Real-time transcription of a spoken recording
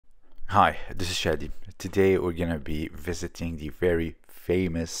Hi, this is Shadi. Today we're gonna be visiting the very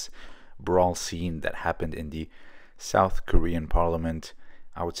famous brawl scene that happened in the South Korean parliament,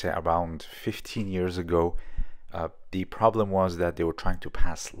 I would say around 15 years ago. The problem was that they were trying to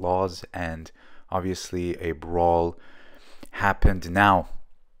pass laws, and obviously a brawl happened. Now,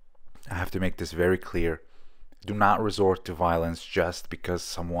 I have to make this very clear. Do not resort to violence just because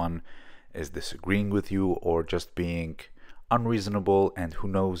someone is disagreeing with you or just being unreasonable, and who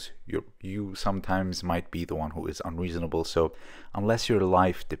knows, you sometimes might be the one who is unreasonable. So unless your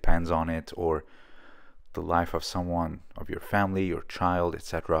life depends on it, or the life of someone of your family, your child,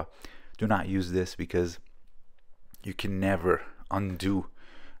 etc., do not use this, because you can never undo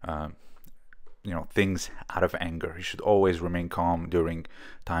things out of anger. You should always remain calm during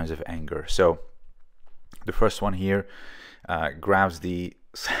times of anger. So the first one here grabs the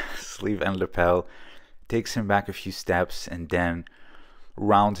sleeve and lapel, takes him back a few steps, and then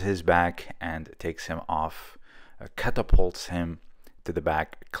rounds his back and takes him off, catapults him to the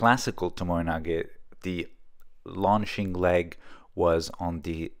back. Classical tomoe, the launching leg was on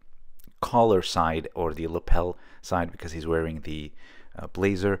the collar side or the lapel side because he's wearing the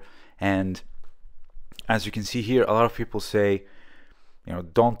blazer. And as you can see here, a lot of people say,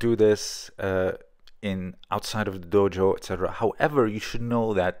 don't do this in outside of the dojo, etc. However, you should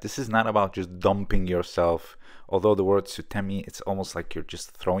know that this is not about just dumping yourself. Although the word sutemi, it's almost like you're just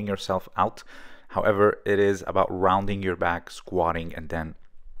throwing yourself out. However, it is about rounding your back, squatting, and then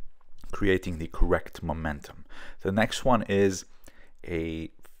creating the correct momentum. The next one is a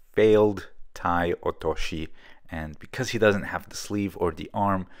failed tai otoshi, and because he doesn't have the sleeve or the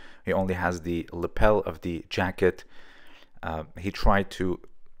arm, he only has the lapel of the jacket. He tried to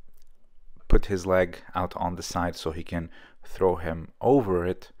put his leg out on the side so he can throw him over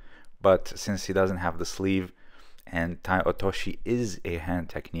it, but since he doesn't have the sleeve, and tai otoshi is a hand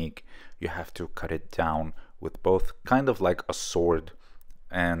technique, you have to cut it down with both, kind of like a sword.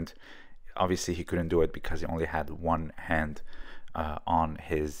 And obviously he couldn't do it because he only had one hand on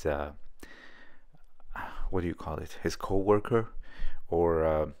his what do you call it, his co-worker,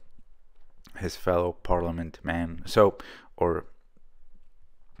 or his fellow parliament man.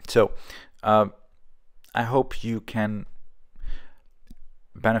 I hope you can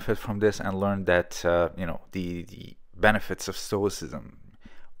benefit from this and learn that the benefits of stoicism.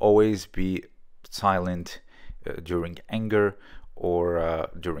 Always be silent during anger, or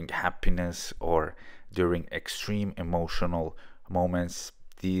during happiness, or during extreme emotional moments.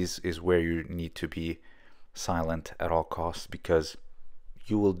 These is where you need to be silent at all costs, because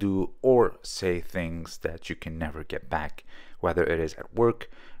you will do or say things that you can never get back, whether it is at work,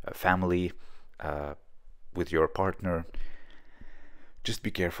 family, with your partner. Just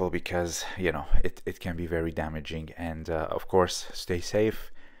be careful, because it can be very damaging. And of course, stay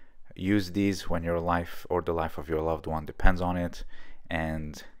safe. Use these when your life or the life of your loved one depends on it.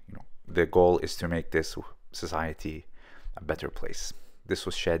 And the goal is to make this society a better place. This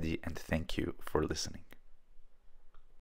was Shadi, and thank you for listening.